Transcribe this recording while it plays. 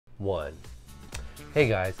1. Hey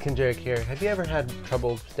guys, Ken Jarek here. Have you ever had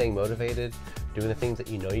trouble staying motivated, doing the things that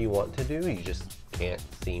you know you want to do, you just can't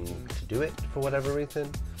seem to do it for whatever reason?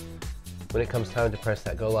 When it comes time to press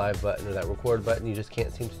that go live button or that record button, you just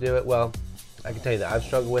can't seem to do it? Well, I can tell you that I've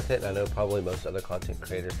struggled with it, and I know probably most other content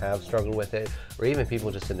creators have struggled with it, or even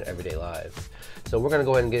people just in their everyday lives. So we're going to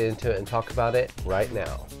go ahead and get into it and talk about it right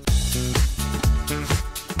now.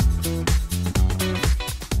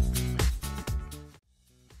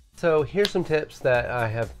 So here's some tips that I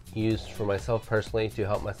have used for myself personally to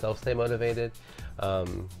help myself stay motivated,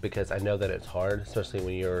 because I know that it's hard, especially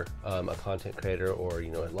when you're a content creator or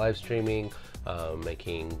live streaming,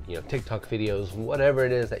 making TikTok videos, whatever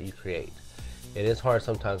it is that you create. It is hard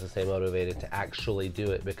sometimes to stay motivated to actually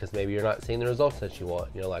do it because maybe you're not seeing the results that you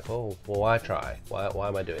want. You're like, oh, well, why try? Why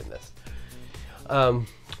am I doing this? Well,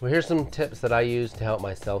 here's some tips that I use to help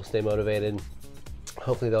myself stay motivated.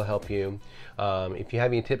 Hopefully they'll help you. If you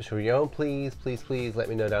have any tips for your own, please let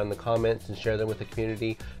me know down in the comments and share them with the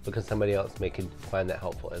community, because somebody else may find that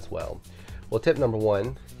helpful as well. Well, tip number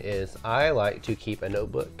 1 is I like to keep a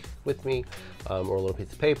notebook with me, or a little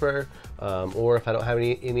piece of paper, or if I don't have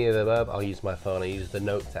any of the above, I'll use my phone. I use the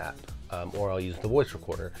Notes app, or I'll use the voice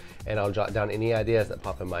recorder, and I'll jot down any ideas that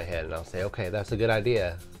pop in my head, and I'll say, okay, that's a good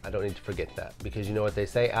idea. I don't need to forget that, because you know what they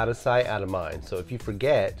say, out of sight, out of mind. So if you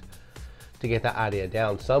forget to get that idea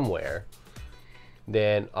down somewhere,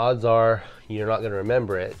 then odds are you're not going to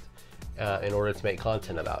remember it in order to make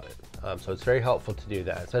content about it. So it's very helpful to do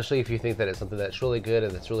that, especially if you think that it's something that's really good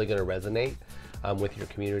and that's really going to resonate with your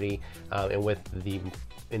community and with the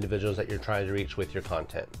individuals that you're trying to reach with your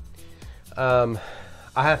content. I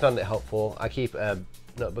have found it helpful. I keep a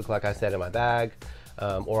notebook, like I said, in my bag,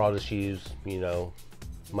 or I'll just use,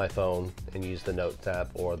 my phone and use the Notes app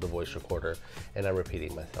or the voice recorder, and I'm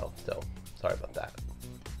repeating myself, so sorry about that.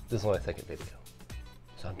 This is my second video,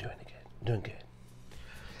 so I'm doing good.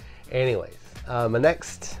 Anyways, my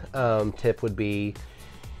next tip would be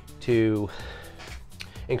to,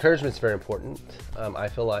 encouragement is very important, I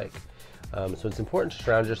feel like. So it's important to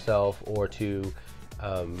surround yourself or to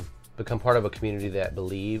become part of a community that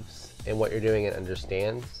believes in what you're doing and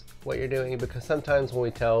understands what you're doing, because sometimes when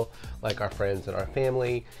we tell like our friends and our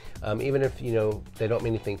family, even if they don't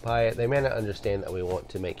mean anything by it, they may not understand that we want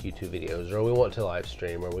to make YouTube videos, or we want to live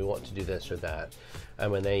stream, or we want to do this or that,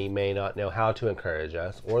 and when they may not know how to encourage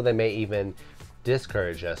us, or they may even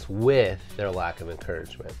discourage us with their lack of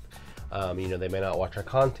encouragement. They may not watch our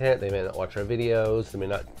content, they may not watch our videos, they may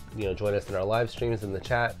not join us in our live streams and the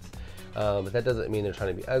chats, but that doesn't mean they're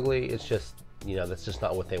trying to be ugly. It's just that's just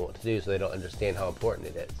not what they want to do, so they don't understand how important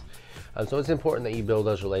it is. So it's important that you build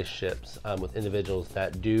those relationships with individuals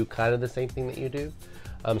that do kind of the same thing that you do,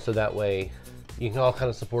 so that way you can all kind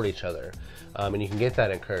of support each other, and you can get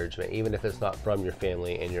that encouragement, even if it's not from your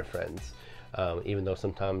family and your friends, even though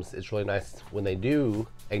sometimes it's really nice when they do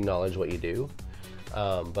acknowledge what you do,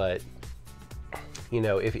 but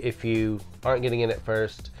if you aren't getting it at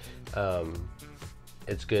first,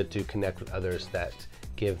 it's good to connect with others that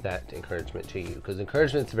give that encouragement to you, because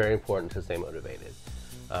encouragement is very important to stay motivated,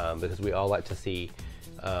 because we all like to see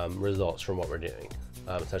results from what we're doing,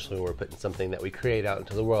 especially when we're putting something that we create out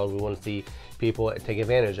into the world. We want to see people take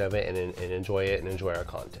advantage of it and enjoy it and enjoy our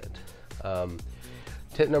content.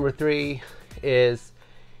 Tip number 3 is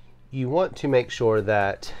you want to make sure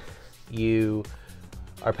that you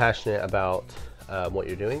are passionate about what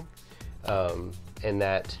you're doing, and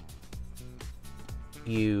that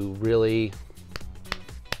you really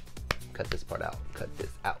cut this part out, cut it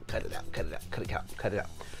out.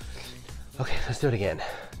 Okay, let's do it again.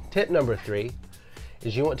 Tip number 3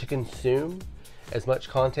 is you want to consume as much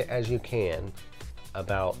content as you can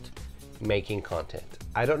about making content.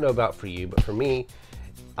 I don't know about for you, but for me,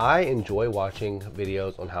 I enjoy watching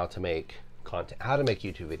videos on how to make content, how to make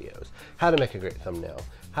YouTube videos, how to make a great thumbnail,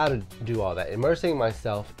 how to do all that. Immersing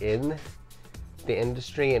myself in the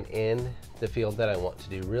industry and in the field that I want to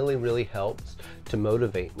do really helps to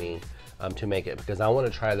motivate me to make it, because I want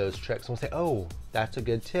to try those tricks. I want to say, oh, that's a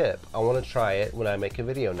good tip. I want to try it when I make a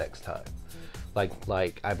video next time.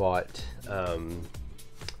 Like I bought a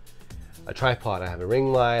tripod. I have a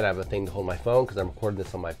ring light. I have a thing to hold my phone because I'm recording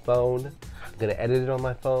this on my phone. I'm gonna edit it on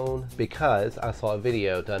my phone because I saw a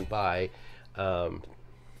video done by, oh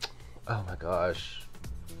my gosh,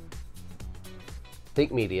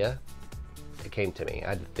 Think Media. It came to me. I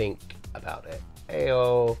had to think about it.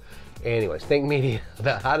 Ayo. Anyways, Think Media,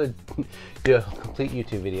 about how to do a complete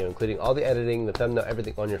YouTube video, including all the editing, the thumbnail,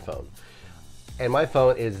 everything on your phone. And my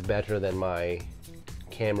phone is better than my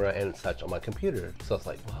camera and such on my computer. So it's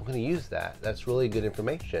like, well, I'm gonna use that. That's really good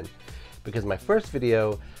information, because my first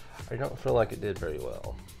video, I don't feel like it did very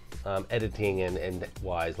well. editing and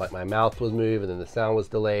wise. Like my mouth was moved and then the sound was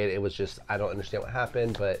delayed. It was just, I don't understand what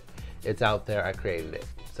happened, but it's out there. I created it.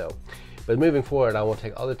 So, but moving forward, I will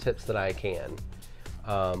take all the tips that I can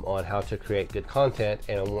on how to create good content,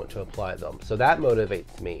 and I want to apply them. So that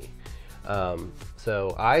motivates me.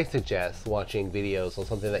 So I suggest watching videos on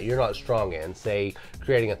something that you're not strong in, say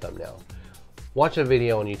creating a thumbnail. Watch a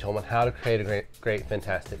video on YouTube on how to create a great,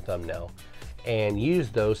 fantastic thumbnail, and use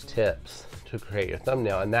those tips to create your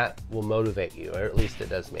thumbnail, and that will motivate you, or at least it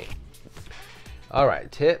does me. All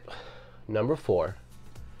right, tip number 4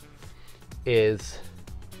 is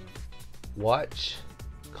watch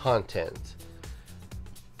content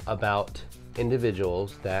about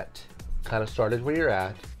individuals that kind of started where you're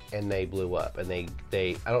at and they blew up, and they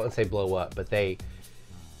I don't want to say blow up, but they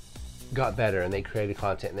got better and they created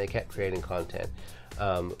content and they kept creating content.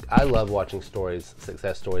 I love watching stories,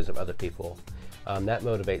 success stories of other people. That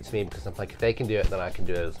motivates me because I'm like, if they can do it, then I can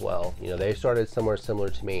do it as well. You know, they started somewhere similar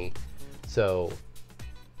to me, so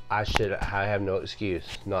I have no excuse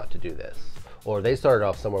not to do this. Or they started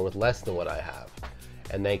off somewhere with less than what I have,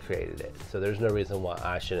 and they created it. So there's no reason why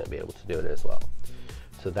I shouldn't be able to do it as well.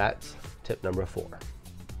 So that's tip number 4,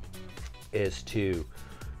 is to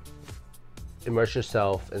immerse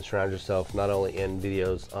yourself and surround yourself not only in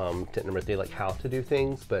videos, tip number 3, like how to do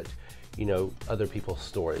things, but you know, other people's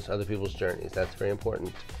stories, other people's journeys. That's very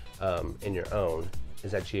important in your own,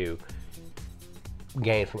 is that you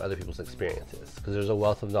gain from other people's experiences, because there's a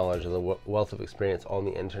wealth of knowledge and a wealth of experience on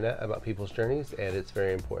the internet about people's journeys, and it's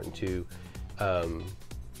very important to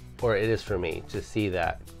or it is for me to see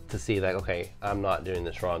that okay, I'm not doing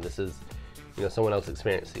this wrong. This is, you know, someone else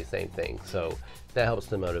experienced these same things, so that helps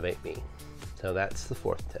to motivate me. So that's the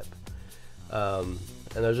 4th tip, and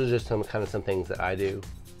those are just some things that I do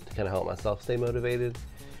to kind of help myself stay motivated.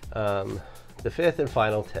 The 5th and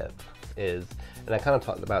final tip is, and I kind of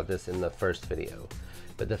talked about this in the first video,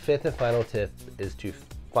 but the 5th and final tip is to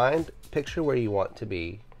picture where you want to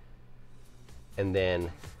be, and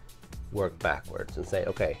then work backwards and say,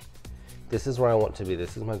 okay, this is where I want to be,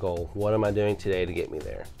 this is my goal, what am I doing today to get me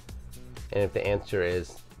there? And if the answer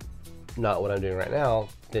is not what I'm doing right now,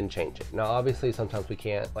 then change it. Now obviously sometimes we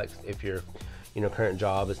can't, like if your current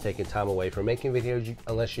job is taking time away from making videos,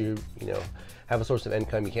 unless you have a source of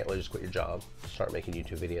income, you can't really just quit your job, start making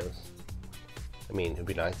YouTube videos. I mean, it'd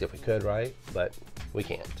be nice if we could, right? But we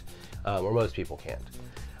can't, or most people can't.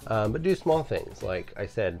 But do small things, like I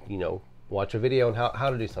said, watch a video on how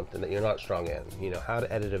to do something that you're not strong in, how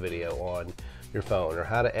to edit a video on your phone, or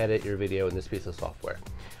how to edit your video in this piece of software.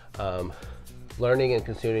 Learning and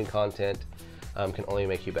consuming content can only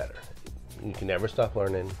make you better. You can never stop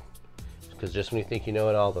learning, because just when you think you know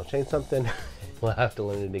it all, they'll change something, we'll have to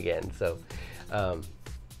learn it again. So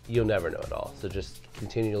you'll never know it all. So just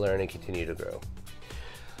continue to learn and continue to grow.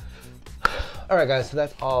 All right, guys, so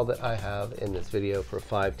that's all that I have in this video for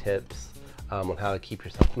 5 tips on how to keep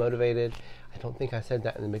yourself motivated. I don't think I said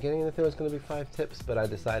that in the beginning that there was going to be 5 tips, but I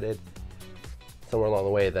decided somewhere along the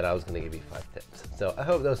way that I was going to give you 5 tips. So I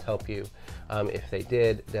hope those help you. If they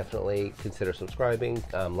did, definitely consider subscribing,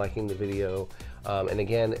 liking the video, and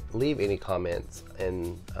again, leave any comments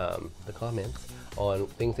in the comments on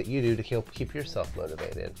things that you do to keep yourself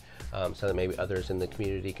motivated, so that maybe others in the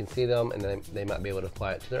community can see them and then they might be able to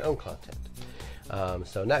apply it to their own content.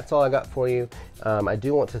 So that's all I got for you. I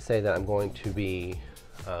do want to say that I'm going to be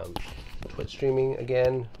Twitch streaming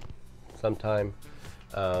again sometime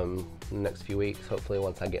in the next few weeks, hopefully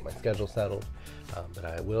once I get my schedule settled. But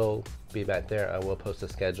I will be back there. I will post a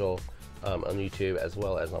schedule on YouTube as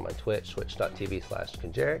well as on my Twitch,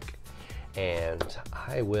 twitch.tv/Kajeric. And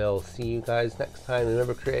I will see you guys next time.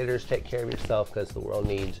 Remember, creators, take care of yourself, because the world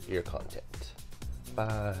needs your content.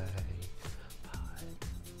 Bye.